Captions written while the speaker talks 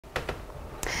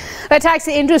The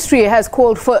taxi industry has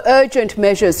called for urgent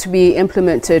measures to be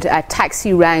implemented at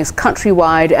taxi ranks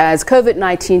countrywide as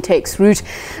COVID-19 takes root.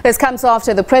 This comes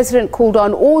after the president called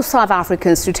on all South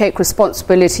Africans to take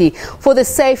responsibility for the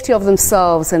safety of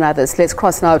themselves and others. Let's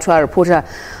cross now to our reporter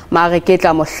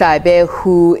Maageketla Mohlabe,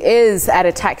 who is at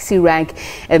a taxi rank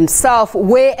himself.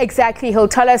 Where exactly he'll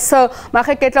tell us. So,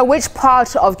 Maageketla, which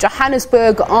part of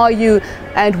Johannesburg are you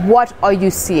and what are you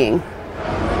seeing?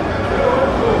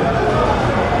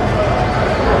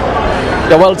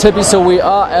 Yeah, well, Tippy, so we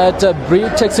are at a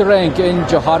Breed taxi rank in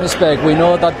Johannesburg. We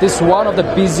know that this is one of the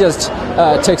busiest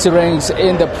taxi ranks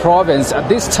in the province at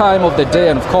this time of the day.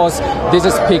 And of course, this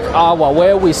is peak hour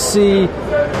where we see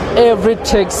every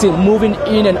taxi moving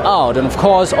in and out, and of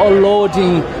course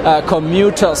unloading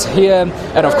commuters here.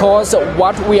 And of course,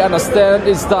 what we understand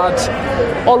is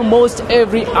that almost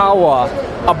every hour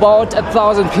about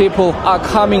 1,000 people are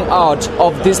coming out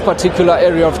of this particular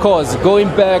area, of course going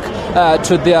back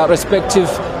to their respective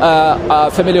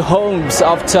family homes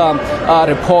after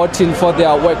reporting for their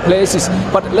workplaces.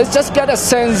 But let's just get a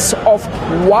sense of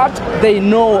what they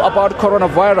know about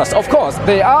coronavirus. Of course,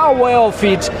 they are aware of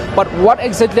it, but what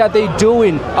exactly are they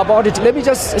doing about it? Let me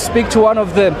just speak to one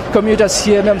of the commuters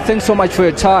here. Ma'am, thanks so much for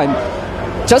your time.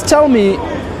 Just tell me,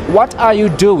 what are you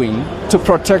doing to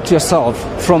protect yourself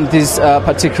from this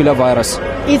particular virus?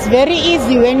 It's very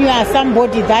easy when you are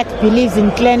somebody that believes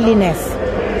in cleanliness.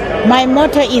 My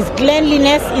motto is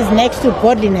cleanliness is next to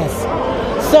godliness.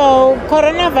 So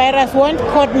coronavirus won't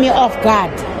caught me off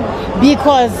guard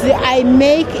because I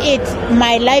make it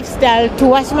my lifestyle to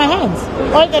wash my hands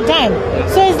all the time.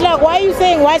 So it's like, why are you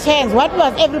saying wash hands? What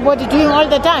was everybody doing all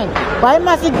the time? Why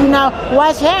must it be now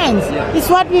wash hands? It's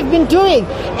what we've been doing.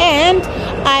 And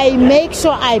I make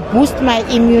sure I boost my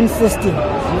immune system.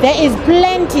 There is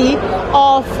plenty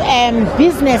of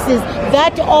businesses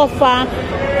that offer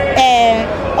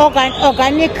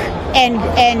organic and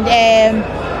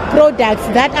products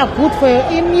that are good for your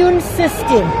immune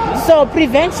system. So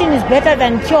prevention is better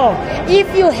than cure.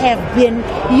 If you have been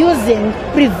using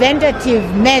preventative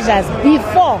measures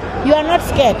before, you are not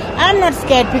scared. I'm not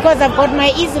scared because I've got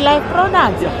my Easy Life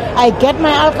products. I get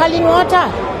my alkaline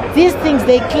water. These things,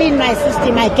 they clean my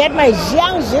system. I get my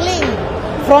Jiang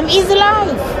Jiling from Easy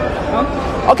Life.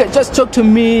 Okay, just talk to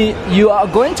me. You are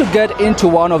going to get into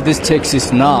one of these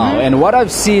taxis now, and what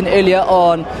I've seen earlier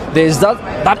on, there's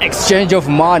that exchange of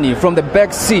money from the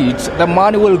back seat. The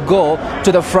money will go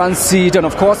to the front seat, and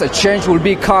of course, a change will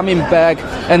be coming back,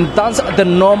 and that's the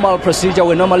normal procedure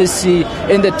we normally see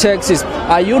in the taxis.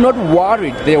 Are you not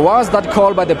worried? There was that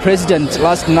call by the president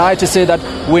last night to say that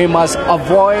we must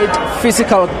avoid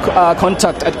physical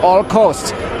contact at all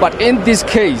costs, but in this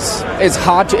case, it's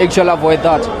hard to actually avoid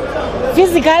that.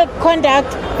 Physical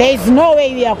contact, there is no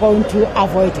way we are going to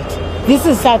avoid it. This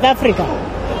is South Africa.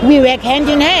 We work hand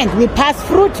in hand. We pass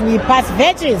fruit, we pass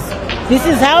veggies. This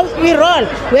is how we roll.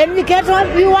 When we get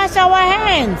home, we wash our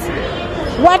hands.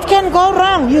 What can go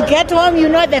wrong? You get home, you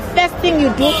know the first thing you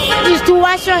do is to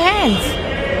wash your hands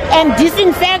and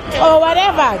disinfect or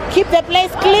whatever. Keep the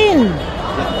place clean.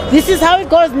 This is how it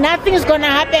goes. Nothing is going to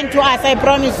happen to us, I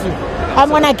promise you. I'm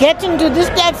going to get into this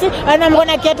taxi and I'm going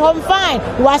to get home fine.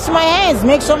 Wash my hands,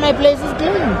 make sure my place is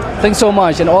clean. Thanks so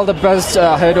much and all the best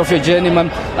ahead of your journey, ma'am.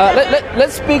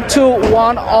 Let's speak to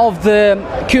one of the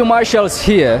queue marshals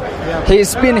here.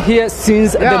 He's been here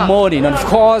since the morning, and of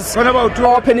course,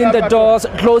 opening the doors,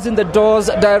 closing the doors,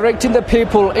 directing the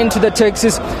people into the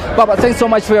taxis. Baba, thanks so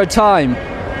much for your time.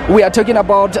 We are talking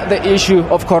about the issue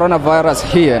of coronavirus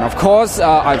here, and of course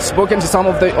I've spoken to some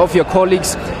of your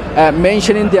colleagues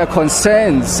mentioning their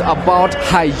concerns about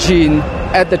hygiene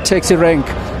at the taxi rank.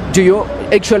 Do you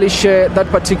actually share that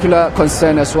particular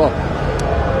concern as well?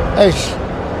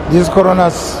 This corona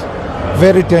is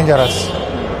very dangerous.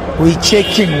 We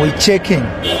checking. We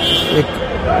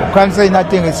can't say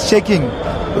nothing, it's checking.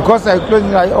 Because I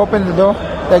open the door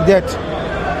like that.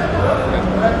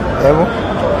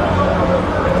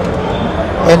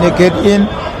 And you get in,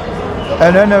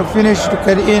 and when I finish to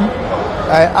get in,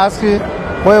 I ask you,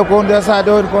 where you going this side,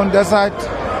 or going this side,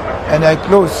 and I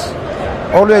close.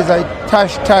 Always I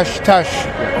touch,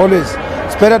 always.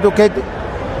 It's better to get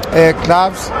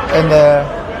gloves and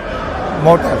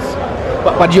mortars.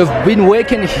 But you've been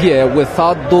working here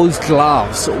without those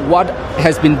gloves. What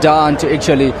has been done to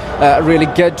actually really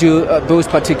get you those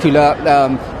particular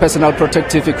personal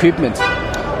protective equipment?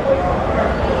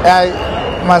 I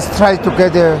must try to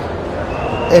get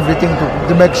everything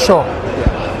to make sure.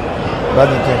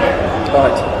 All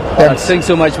right. Thanks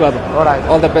so much, Baba. All right.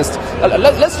 All the best.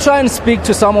 Let's try and speak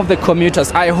to some of the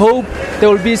commuters. I hope they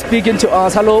will be speaking to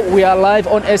us. Hello, we are live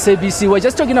on SABC. We're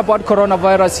just talking about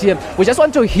coronavirus here. We just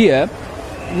want to hear,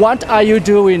 what are you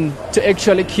doing to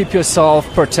actually keep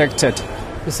yourself protected?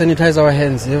 We sanitize our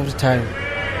hands every time.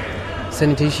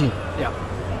 Sanitation. Yeah.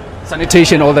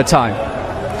 Sanitation all the time.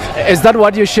 Is that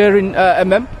what you're sharing,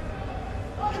 ma'am?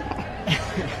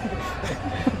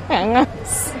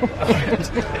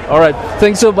 All right,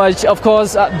 thanks so much. Of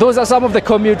course, those are some of the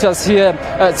commuters here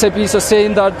at SABC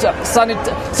saying that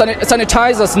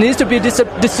sanitizers needs to be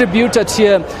distributed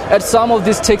here at some of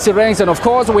these taxi ranks. And of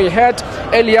course, we heard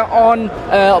earlier on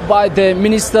by the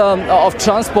Minister of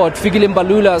Transport, Fikile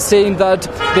Mbalula, saying that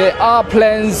there are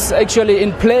plans actually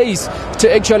in place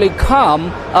to actually come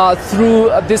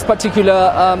through this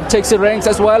particular taxi ranks,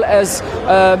 as well as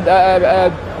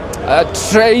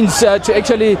trains to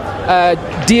actually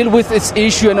deal with this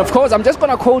issue. And of course, I'm just going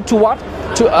to quote to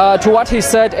what he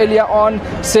said earlier on,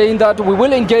 saying that we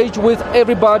will engage with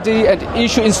everybody and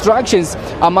issue instructions.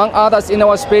 Among others, in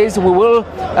our space,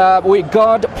 we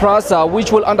guard PRASA,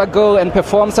 which will undergo and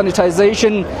perform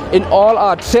sanitization in all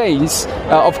our trains.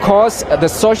 Of course, the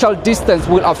social distance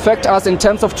will affect us in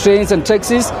terms of trains and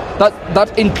taxis.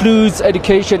 That includes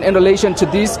education in relation to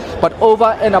this. But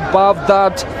over and above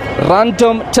that,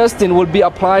 random testing will be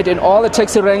applied in all the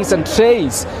taxi ranks and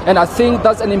trains. And I think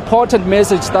that's an important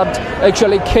message that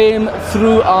actually came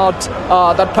throughout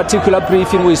that particular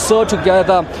briefing we saw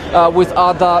together with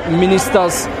other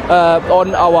ministers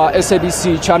on our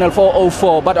SABC channel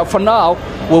 404. But for now,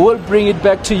 we will bring it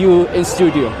back to you in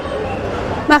studio.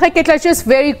 Maageketla, just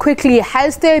very quickly,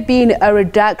 has there been a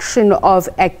reduction of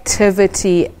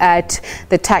activity at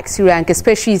the taxi rank,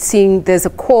 especially seeing there's a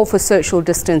call for social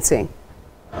distancing?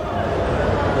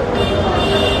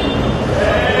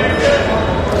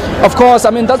 Of course, I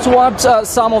mean, that's what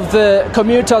some of the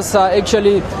commuters are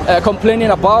actually complaining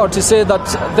about, to say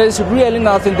that there's really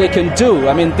nothing they can do.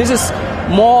 I mean, this is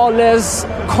more or less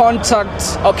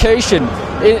contact occasion,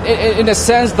 in a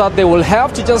sense that they will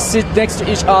have to just sit next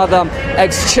to each other,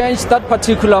 exchange that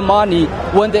particular money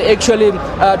when they actually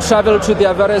travel to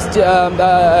their various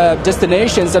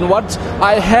destinations. And what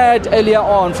I heard earlier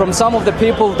on from some of the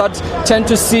people that tend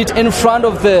to sit in front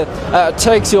of the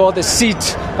taxi or the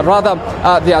seat, rather,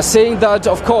 they are saying that,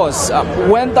 of course,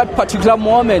 when that particular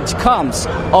moment comes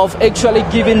of actually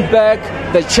giving back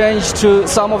the change to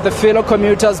some of the fellow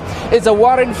commuters, it's a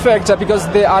worrying factor, because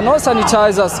there are no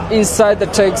sanitizers inside the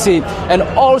taxi, and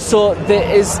also there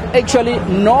is actually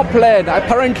no plan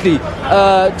apparently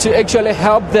to actually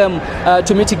help them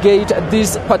to mitigate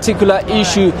this particular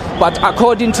issue. But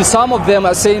according to some of them,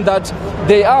 are saying that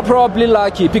they are probably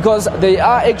lucky because they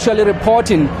are actually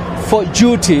reporting for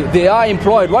duty. They are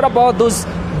employed. What about those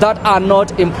that are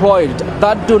not employed,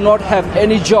 that do not have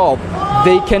any job?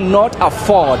 They cannot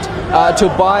afford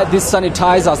to buy these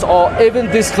sanitizers or even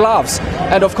these gloves.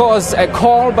 And of course, a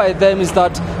call by them is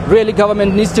that really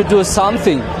government needs to do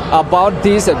something about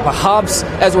this, and perhaps,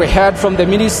 as we heard from the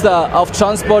Minister of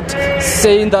Transport,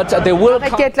 saying that they will...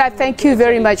 Maageketla, thank you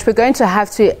very much. We're going to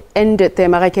have to end it there.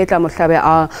 Maageketla Mohlabe,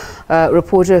 our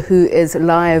reporter who is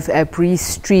live at Bree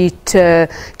Street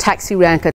taxi rank.